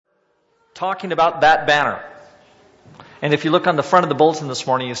talking about that banner. And if you look on the front of the bulletin this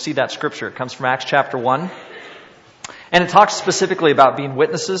morning, you see that scripture. It comes from Acts chapter 1. And it talks specifically about being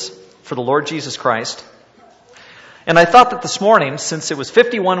witnesses for the Lord Jesus Christ. And I thought that this morning, since it was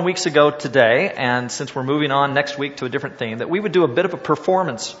 51 weeks ago today, and since we're moving on next week to a different theme, that we would do a bit of a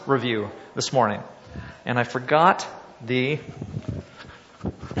performance review this morning. And I forgot the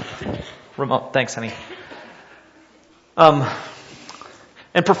remote. Thanks, honey.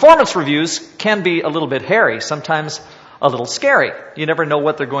 And performance reviews can be a little bit hairy, sometimes a little scary. You never know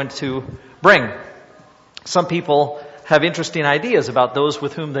what they're going to bring. Some people have interesting ideas about those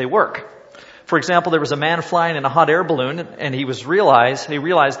with whom they work. For example, there was a man flying in a hot air balloon, and he realized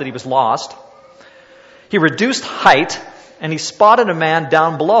that he was lost. He reduced height, and he spotted a man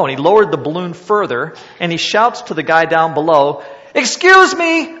down below, and he lowered the balloon further, and he shouts to the guy down below, "Excuse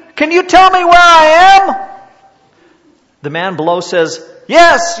me, can you tell me where I am?" The man below says,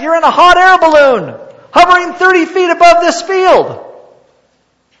 "Yes, you're in a hot air balloon, hovering 30 feet above this field."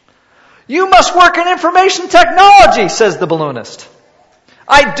 "You must work in information technology," says the balloonist.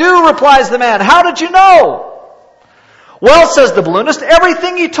 "I do," replies the man. "How did you know?" "Well," says the balloonist,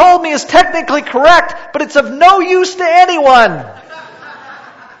 "everything you told me is technically correct, but it's of no use to anyone."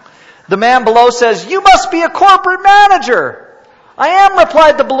 The man below says, "You must be a corporate manager." "I am,"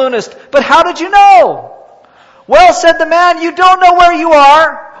 replied the balloonist, "but how did you know?" "Well," said the man, "you don't know where you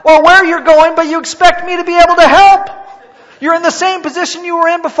are or where you're going, but you expect me to be able to help. You're in the same position you were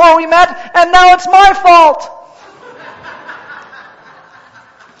in before we met, and now it's my fault."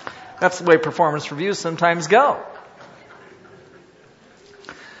 That's the way performance reviews sometimes go.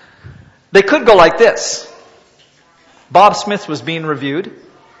 They could go like this. Bob Smith was being reviewed.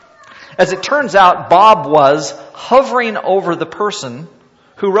 As it turns out, Bob was hovering over the person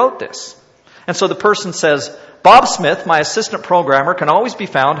who wrote this. And so the person says, "Bob Smith, my assistant programmer, can always be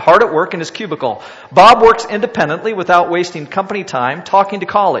found hard at work in his cubicle. Bob works independently without wasting company time talking to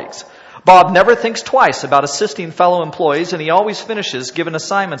colleagues. Bob never thinks twice about assisting fellow employees, and he always finishes given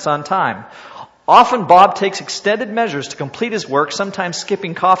assignments on time. Often Bob takes extended measures to complete his work, sometimes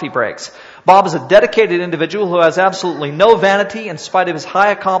skipping coffee breaks. Bob is a dedicated individual who has absolutely no vanity in spite of his high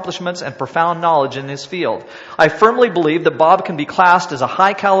accomplishments and profound knowledge in his field. I firmly believe that Bob can be classed as a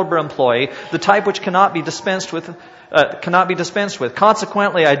high-caliber employee, the type which cannot be dispensed with.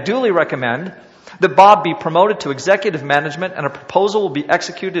 Consequently, I duly recommend that Bob be promoted to executive management, and a proposal will be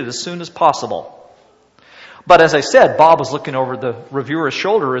executed as soon as possible." But as I said, Bob was looking over the reviewer's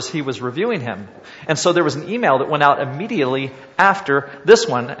shoulder as he was reviewing him. And so there was an email that went out immediately after this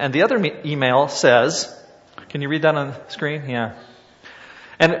one. And the other email says, can you read that on the screen? Yeah.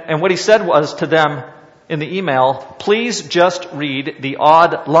 And what he said was to them in the email, "Please just read the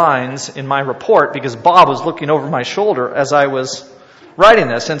odd lines in my report," because Bob was looking over my shoulder as I was writing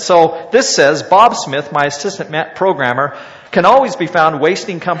this. And so this says, "Bob Smith, my assistant programmer, can always be found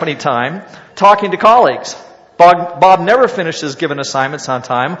wasting company time talking to colleagues. Bob never finishes given assignments on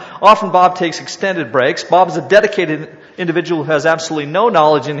time. Often Bob takes extended breaks. Bob is a dedicated individual who has absolutely no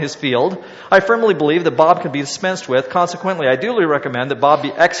knowledge in his field. I firmly believe that Bob can be dispensed with. Consequently, I duly recommend that Bob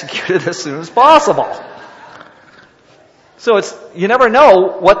be executed as soon as possible." So you never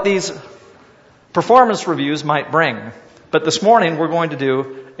know what these performance reviews might bring. But this morning, we're going to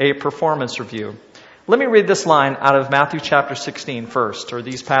do a performance review. Let me read this line out of Matthew chapter 16 first, or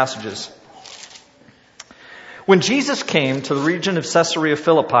these passages. "When Jesus came to the region of Caesarea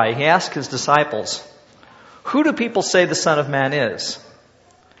Philippi, he asked his disciples, 'Who do people say the Son of Man is?'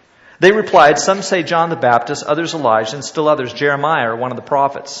 They replied, 'Some say John the Baptist, others Elijah, and still others Jeremiah or one of the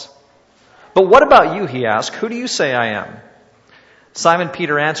prophets.' 'But what about you?' he asked. 'Who do you say I am?' Simon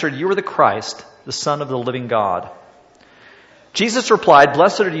Peter answered, 'You are the Christ, the Son of the living God.' Jesus replied,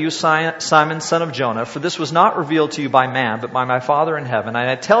 'Blessed are you, Simon, son of Jonah, for this was not revealed to you by man, but by my Father in heaven. And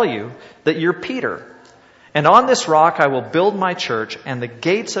I tell you that you're Peter, and on this rock I will build my church, and the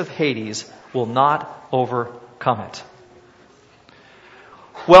gates of Hades will not overcome it.'"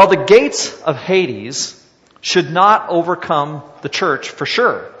 Well, the gates of Hades should not overcome the church for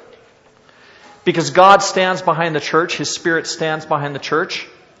sure. Because God stands behind the church, His Spirit stands behind the church,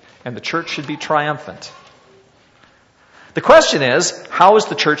 and the church should be triumphant. The question is, how is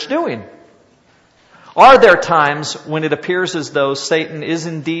the church doing? Are there times when it appears as though Satan is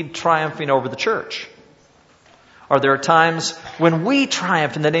indeed triumphing over the church? Are there times when we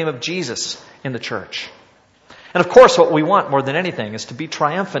triumph in the name of Jesus in the church? And of course, what we want more than anything is to be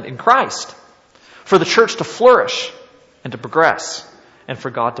triumphant in Christ, for the church to flourish and to progress, and for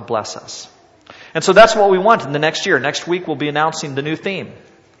God to bless us. And so that's what we want in the next year. Next week we'll be announcing the new theme,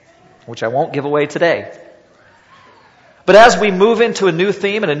 which I won't give away today. But as we move into a new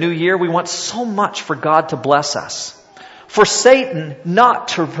theme and a new year, we want so much for God to bless us. For Satan not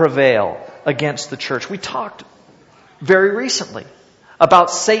to prevail against the church. We talked very recently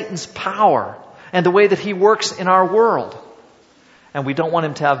about Satan's power and the way that he works in our world. And we don't want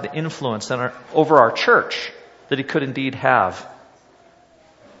him to have the influence over our church that he could indeed have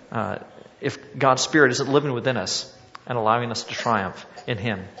if God's Spirit isn't living within us and allowing us to triumph in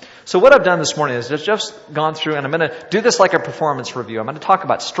him. So what I've done this morning is just gone through, and I'm going to do this like a performance review. I'm going to talk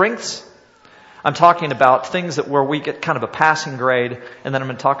about strengths. I'm talking about things where we get kind of a passing grade, and then I'm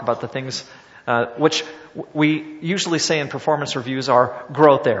going to talk about the things which we usually say in performance reviews are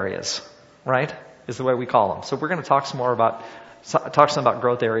growth areas, right? Is the way we call them. So we're going to talk some about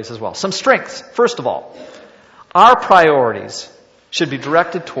growth areas as well. Some strengths. First of all, our priorities should be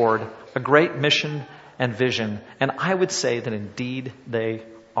directed toward a great mission and vision, and I would say that indeed they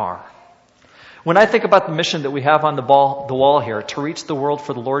are. When I think about the mission that we have on the wall here, to reach the world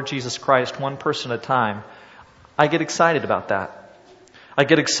for the Lord Jesus Christ one person at a time, I get excited about that. I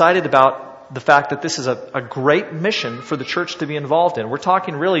get excited about the fact that this is a great mission for the church to be involved in. We're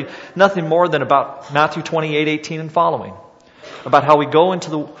talking really nothing more than about Matthew 28:18 and following. About how we go into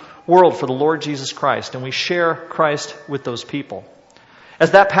the world for the Lord Jesus Christ and we share Christ with those people.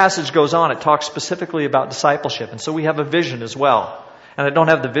 As that passage goes on, it talks specifically about discipleship. And so we have a vision as well. And I don't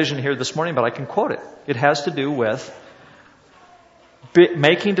have the vision here this morning, but I can quote it. It has to do with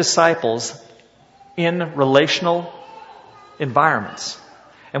making disciples in relational environments.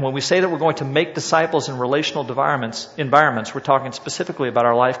 And when we say that we're going to make disciples in relational environments, we're talking specifically about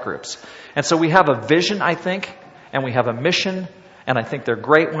our life groups. And so we have a vision, I think, and we have a mission, and I think they're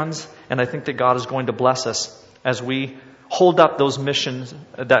great ones, and I think that God is going to bless us as we hold up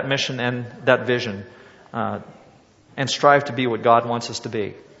that mission and that vision, and strive to be what God wants us to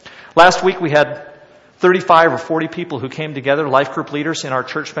be. Last week we had 35 or 40 people who came together, life group leaders in our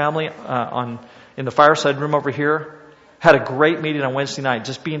church family, in the fireside room over here. Had a great meeting on Wednesday night,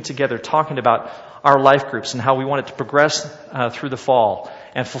 just being together, talking about our life groups and how we want it to progress through the fall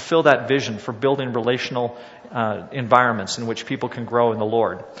and fulfill that vision for building relational environments in which people can grow in the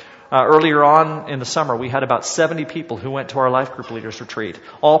Lord. Earlier on in the summer, we had about 70 people who went to our life group leaders retreat,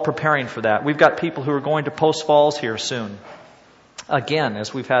 all preparing for that. We've got people who are going to Post Falls here soon. Again,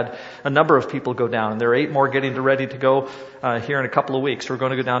 as we've had a number of people go down, and there are 8 more getting ready to go here in a couple of weeks. We're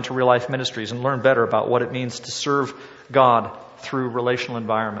going to go down to Real Life Ministries and learn better about what it means to serve God through relational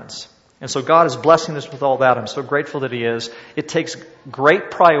environments. And so God is blessing us with all that. I'm so grateful that He is. It takes great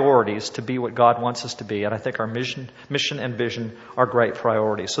priorities to be what God wants us to be. And I think our mission and vision are great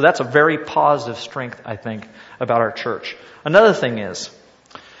priorities. So that's a very positive strength, I think, about our church. Another thing is,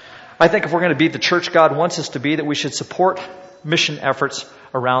 I think if we're going to be the church God wants us to be, that we should support mission efforts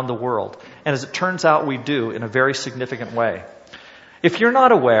around the world. And as it turns out, we do in a very significant way. If you're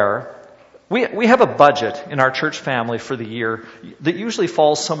not aware, we have a budget in our church family for the year that usually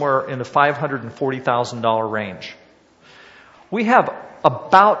falls somewhere in the $540,000 range. We have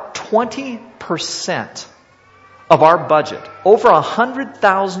about 20% of our budget, over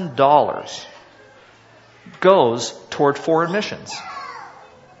 $100,000, goes toward foreign missions.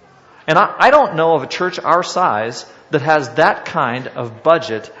 And I don't know of a church our size that has that kind of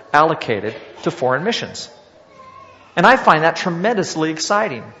budget allocated to foreign missions. And I find that tremendously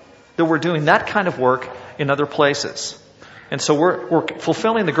exciting, that we're doing that kind of work in other places. And so we're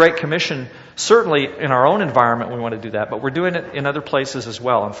fulfilling the Great Commission, certainly in our own environment we want to do that, but we're doing it in other places as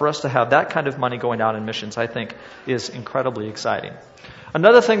well. And for us to have that kind of money going out in missions, I think, is incredibly exciting.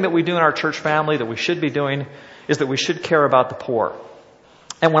 Another thing that we do in our church family that we should be doing is that we should care about the poor.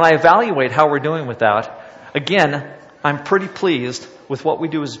 And when I evaluate how we're doing with that, again, I'm pretty pleased with what we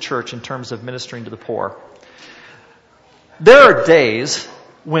do as a church in terms of ministering to the poor. There are days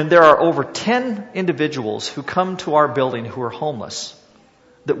when there are over 10 individuals who come to our building who are homeless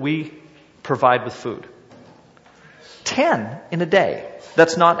that we provide with food. 10 in a day.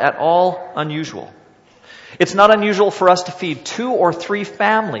 That's not at all unusual. It's not unusual for us to feed 2 or 3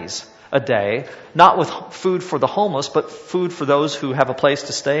 families a day, not with food for the homeless, but food for those who have a place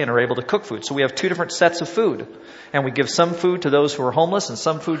to stay and are able to cook food. So we have 2 different sets of food. And we give some food to those who are homeless and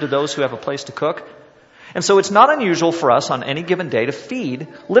some food to those who have a place to cook. And so it's not unusual for us on any given day to feed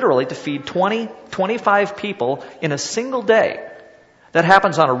 20, 25 people in a single day. That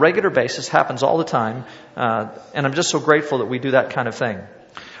happens on a regular basis, happens all the time. And I'm just so grateful that we do that kind of thing.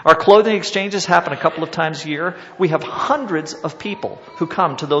 Our clothing exchanges happen a couple of times a year. We have hundreds of people who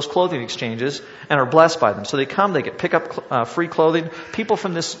come to those clothing exchanges and are blessed by them. So they come, they get pick up free clothing. People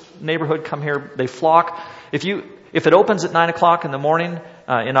from this neighborhood come here, they flock. If it opens at 9 o'clock in the morning,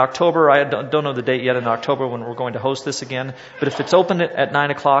 in October. I don't know the date yet in October when we're going to host this again. But if it's open at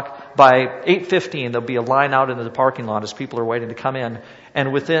 9 o'clock, by 8:15 there'll be a line out into the parking lot as people are waiting to come in.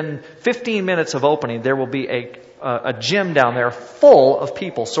 And within 15 minutes of opening, there will be a gym down there full of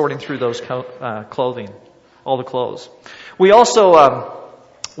people sorting through those clothing, all the clothes. We also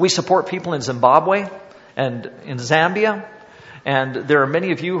we support people in Zimbabwe and in Zambia. And there are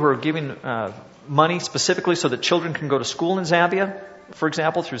many of you who are giving money specifically so that children can go to school in Zambia, for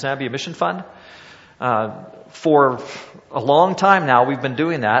example, through Zambia Mission Fund. For a long time now, we've been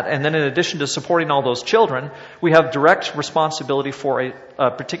doing that. And then in addition to supporting all those children, we have direct responsibility for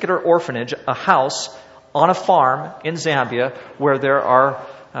a particular orphanage, a house on a farm in Zambia where there are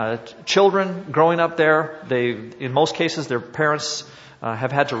children growing up there. In most cases, their parents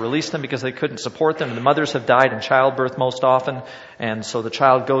have had to release them because they couldn't support them. The mothers have died in childbirth most often, and so the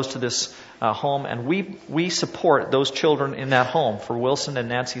child goes to this home, and we support those children in that home for Wilson and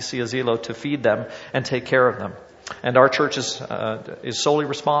Nancy Ciazillo to feed them and take care of them. And our church is solely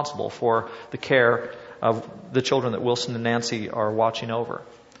responsible for the care of the children that Wilson and Nancy are watching over.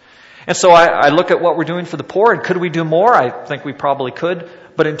 And so I look at what we're doing for the poor, and could we do more? I think we probably could.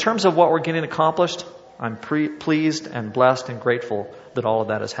 But in terms of what we're getting accomplished, I'm pleased and blessed and grateful that all of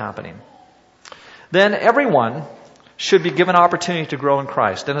that is happening. Then everyone should be given opportunity to grow in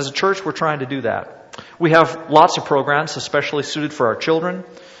Christ. And as a church, we're trying to do that. We have lots of programs, especially suited for our children,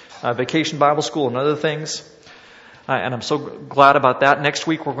 Vacation Bible School and other things. And I'm so glad about that. Next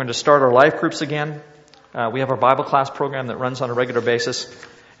week, we're going to start our life groups again. We have our Bible class program that runs on a regular basis.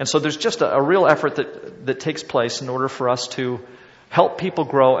 And so there's just a real effort that takes place in order for us to help people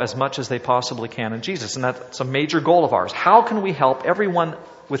grow as much as they possibly can in Jesus. And that's a major goal of ours. How can we help everyone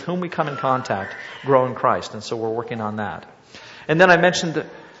with whom we come in contact grow in Christ? And so we're working on that. And then I mentioned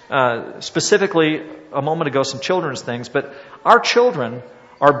specifically a moment ago some children's things, but our children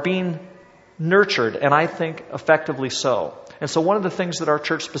are being nurtured, and I think effectively so. And so one of the things that our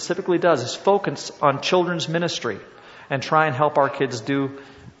church specifically does is focus on children's ministry and try and help our kids do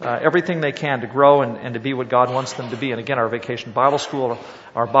everything they can to grow and to be what God wants them to be. And again, our Vacation Bible School,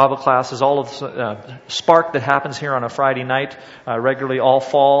 our Bible classes, all of Spark that happens here on a Friday night regularly all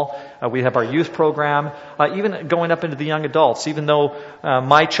fall. We have our youth program, even going up into the young adults. Even though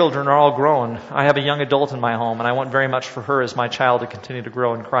my children are all grown, I have a young adult in my home, and I want very much for her as my child to continue to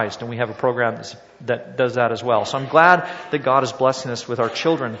grow in Christ. And we have a program that does that as well. So I'm glad that God is blessing us with our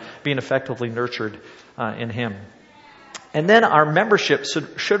children being effectively nurtured in Him. And then our membership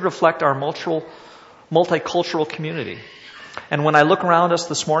should reflect our multicultural community. And when I look around us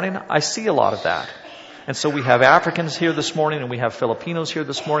this morning, I see a lot of that. And so we have Africans here this morning, and we have Filipinos here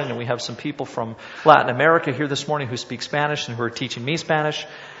this morning, and we have some people from Latin America here this morning who speak Spanish and who are teaching me Spanish.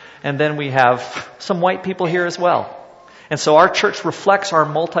 And then we have some white people here as well. And so our church reflects our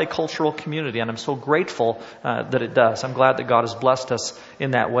multicultural community, and I'm so grateful that it does. I'm glad that God has blessed us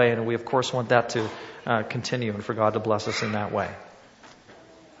in that way, and we of course want that to continue and for God to bless us in that way.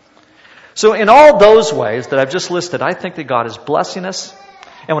 So in all those ways that I've just listed, I think that God is blessing us.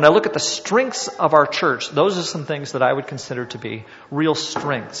 And when I look at the strengths of our church, those are some things that I would consider to be real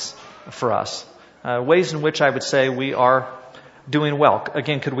strengths for us. Ways in which I would say we are doing well.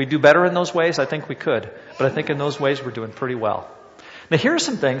 Again, could we do better in those ways? I think we could. But I think in those ways we're doing pretty well. Now here are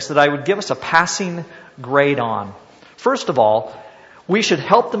some things that I would give us a passing grade on. First of all, we should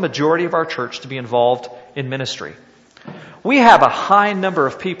help the majority of our church to be involved in ministry. We have a high number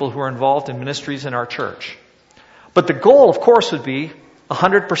of people who are involved in ministries in our church. But the goal, of course, would be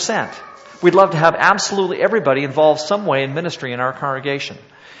 100%. We'd love to have absolutely everybody involved some way in ministry in our congregation.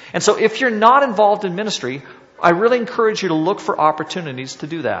 And so if you're not involved in ministry, I really encourage you to look for opportunities to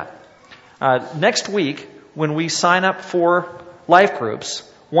do that. Next week, when we sign up for life groups,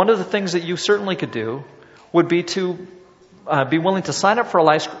 one of the things that you certainly could do would be to be willing to sign up for a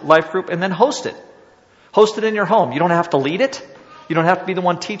life group and then host it. Host it in your home. You don't have to lead it. You don't have to be the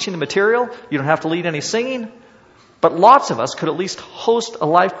one teaching the material. You don't have to lead any singing. But lots of us could at least host a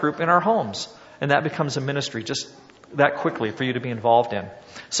life group in our homes. And that becomes a ministry just that quickly for you to be involved in.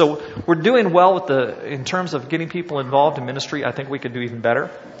 So we're doing well in terms of getting people involved in ministry. I think we could do even better.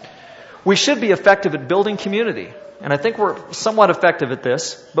 We should be effective at building community. And I think we're somewhat effective at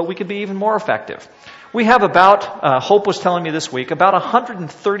this, but we could be even more effective. We have Hope was telling me this week, about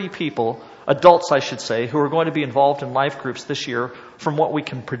 130 people, adults I should say, who are going to be involved in life groups this year from what we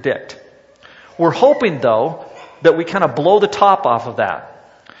can predict. We're hoping, though, that we kind of blow the top off of that.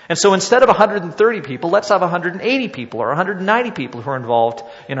 And so instead of 130 people, let's have 180 people or 190 people who are involved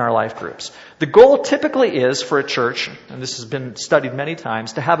in our life groups. The goal typically is for a church, and this has been studied many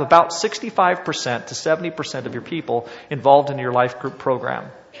times, to have about 65% to 70% of your people involved in your life group program.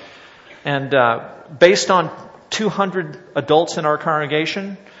 And based on 200 adults in our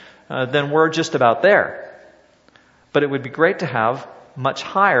congregation, then we're just about there. But it would be great to have much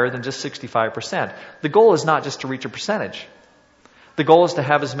higher than just 65%. The goal is not just to reach a percentage. The goal is to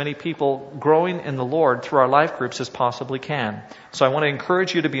have as many people growing in the Lord through our life groups as possibly can. So I want to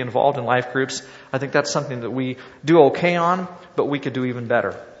encourage you to be involved in life groups. I think that's something that we do okay on, but we could do even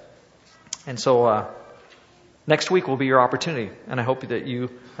better. And so next week will be your opportunity, and I hope that you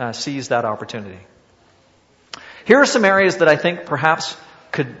seize that opportunity. Here are some areas that I think perhaps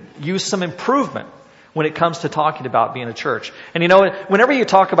could use some improvement when it comes to talking about being a church. And whenever you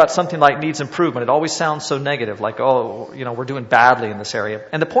talk about something like needs improvement, it always sounds so negative, like, we're doing badly in this area.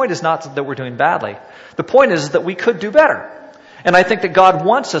 And the point is not that we're doing badly. The point is that we could do better. And I think that God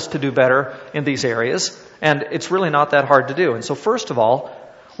wants us to do better in these areas, and it's really not that hard to do. And so first of all,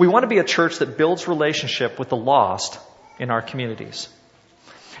 we want to be a church that builds relationship with the lost in our communities.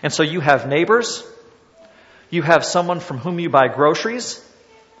 And so you have neighbors, you have someone from whom you buy groceries,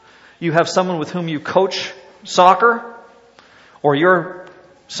 you have someone with whom you coach soccer, or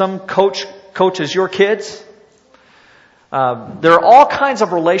some coach coaches your kids. There are all kinds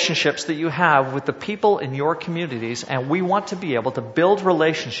of relationships that you have with the people in your communities, and we want to be able to build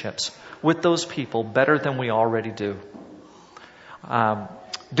relationships with those people better than we already do.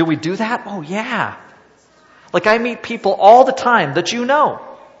 Do we do that? Oh, yeah. Like I meet people all the time that you know.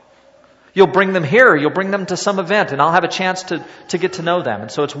 You'll bring them here, you'll bring them to some event, and I'll have a chance to get to know them.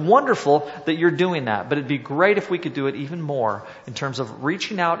 And so it's wonderful that you're doing that, but it'd be great if we could do it even more in terms of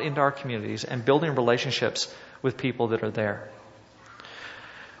reaching out into our communities and building relationships with people that are there.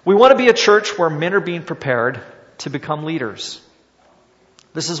 We want to be a church where men are being prepared to become leaders.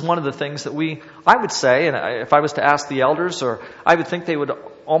 This is one of the things that I would say, and if I was to ask the elders, or I would think they would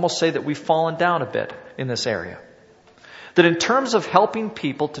almost say that we've fallen down a bit in this area. That in terms of helping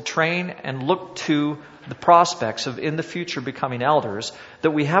people to train and look to the prospects of in the future becoming elders,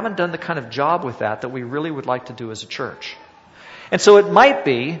 that we haven't done the kind of job with that we really would like to do as a church. And so it might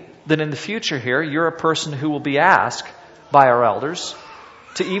be that in the future here, you're a person who will be asked by our elders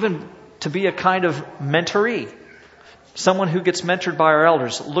to be a kind of mentoree. Someone who gets mentored by our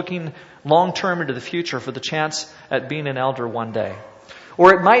elders, looking long-term into the future for the chance at being an elder one day.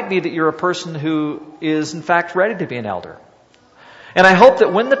 Or it might be that you're a person who is in fact ready to be an elder. And I hope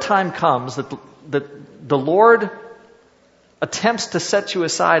that when the time comes that the Lord attempts to set you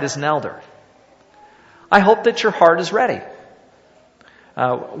aside as an elder, I hope that your heart is ready.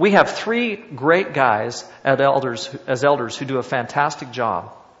 We have 3 great guys as elders who do a fantastic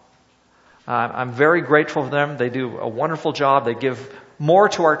job. I'm very grateful for them. They do a wonderful job. They give more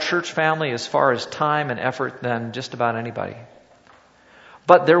to our church family as far as time and effort than just about anybody.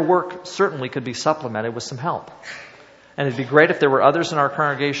 But their work certainly could be supplemented with some help. And it'd be great if there were others in our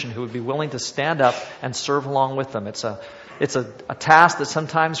congregation who would be willing to stand up and serve along with them. It's a task that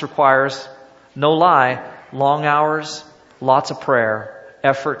sometimes requires, no lie, long hours, lots of prayer,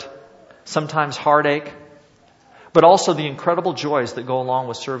 effort, sometimes heartache, but also the incredible joys that go along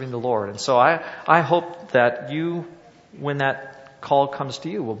with serving the Lord. And so I hope that you, when that call comes to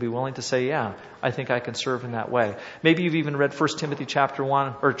you, will be willing to say, yeah, I think I can serve in that way. Maybe you've even read 1 Timothy chapter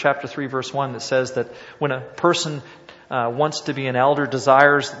 1 or chapter 3 verse 1 that says that when a person wants to be an elder,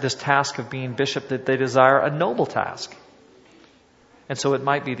 desires this task of being bishop, that they desire a noble task. And so it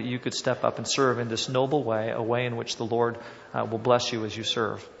might be that you could step up and serve in this noble way, a way in which the Lord will bless you as you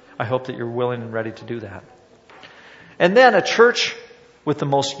serve. I hope that you're willing and ready to do that. And then a church with the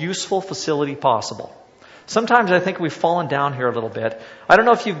most useful facility possible. Sometimes I think we've fallen down here a little bit. I don't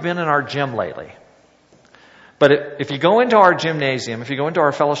know if you've been in our gym lately. But if you go into our gymnasium, if you go into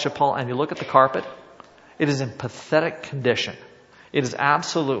our fellowship hall and you look at the carpet, it is in pathetic condition. It is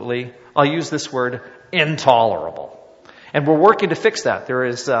absolutely, I'll use this word, intolerable. And we're working to fix that. There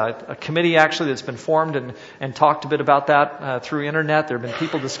is a committee actually that's been formed and talked a bit about that through internet. There have been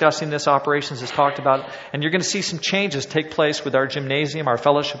people discussing this. Operations has talked about it. And you're going to see some changes take place with our gymnasium, our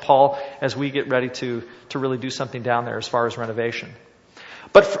fellowship hall, as we get ready to really do something down there as far as renovation.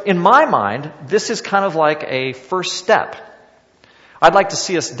 But in my mind, this is kind of like a first step. I'd like to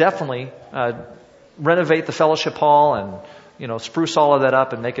see us definitely renovate the fellowship hall and spruce all of that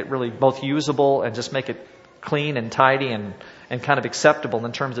up and make it really both usable and just make it clean and tidy and kind of acceptable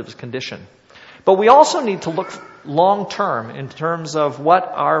in terms of its condition. But we also need to look long term in terms of what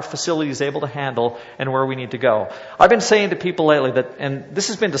our facility is able to handle and where we need to go. I've been saying to people lately that, and this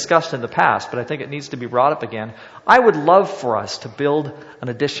has been discussed in the past, but I think it needs to be brought up again, I would love for us to build an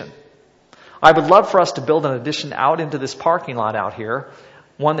addition. I would love for us to build an addition out into this parking lot out here,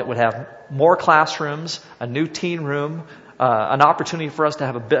 one that would have more classrooms, a new teen room, an opportunity for us to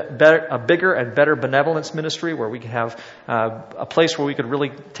have a bigger and better benevolence ministry where we could have a place where we could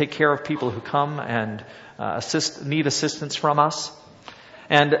really take care of people who come and need assistance from us.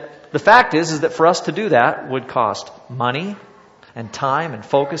 And the fact is that for us to do that would cost money and time and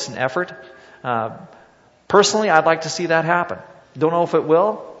focus and effort. Personally, I'd like to see that happen. Don't know if it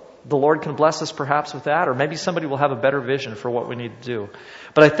will. The Lord can bless us perhaps with that, or maybe somebody will have a better vision for what we need to do.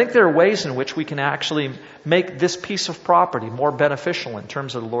 But I think there are ways in which we can actually make this piece of property more beneficial in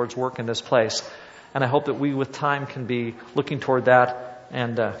terms of the Lord's work in this place. And I hope that we with time can be looking toward that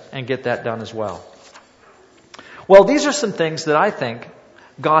and get that done as well. Well, these are some things that I think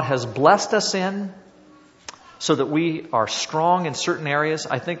God has blessed us in so that we are strong in certain areas.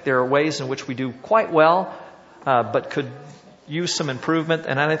 I think there are ways in which we do quite well, but could use some improvement.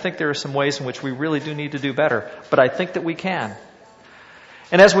 And I think there are some ways in which we really do need to do better. But I think that we can.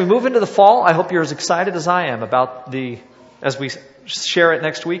 And as we move into the fall, I hope you're as excited as I am about as we share it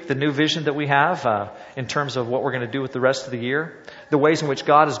next week, the new vision that we have in terms of what we're going to do with the rest of the year. The ways in which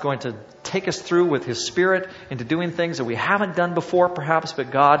God is going to take us through with His Spirit into doing things that we haven't done before perhaps,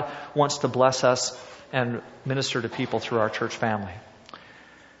 but God wants to bless us and minister to people through our church family.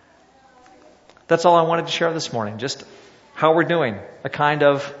 That's all I wanted to share this morning. Just how we're doing, a kind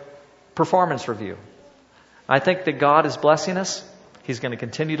of performance review. I think that God is blessing us. He's going to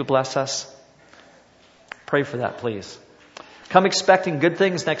continue to bless us. Pray for that, please. Come expecting good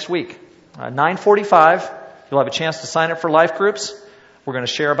things next week. 9:45, you'll have a chance to sign up for life groups. We're going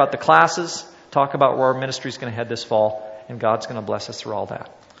to share about the classes, talk about where our ministry is going to head this fall, and God's going to bless us through all that.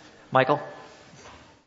 Michael?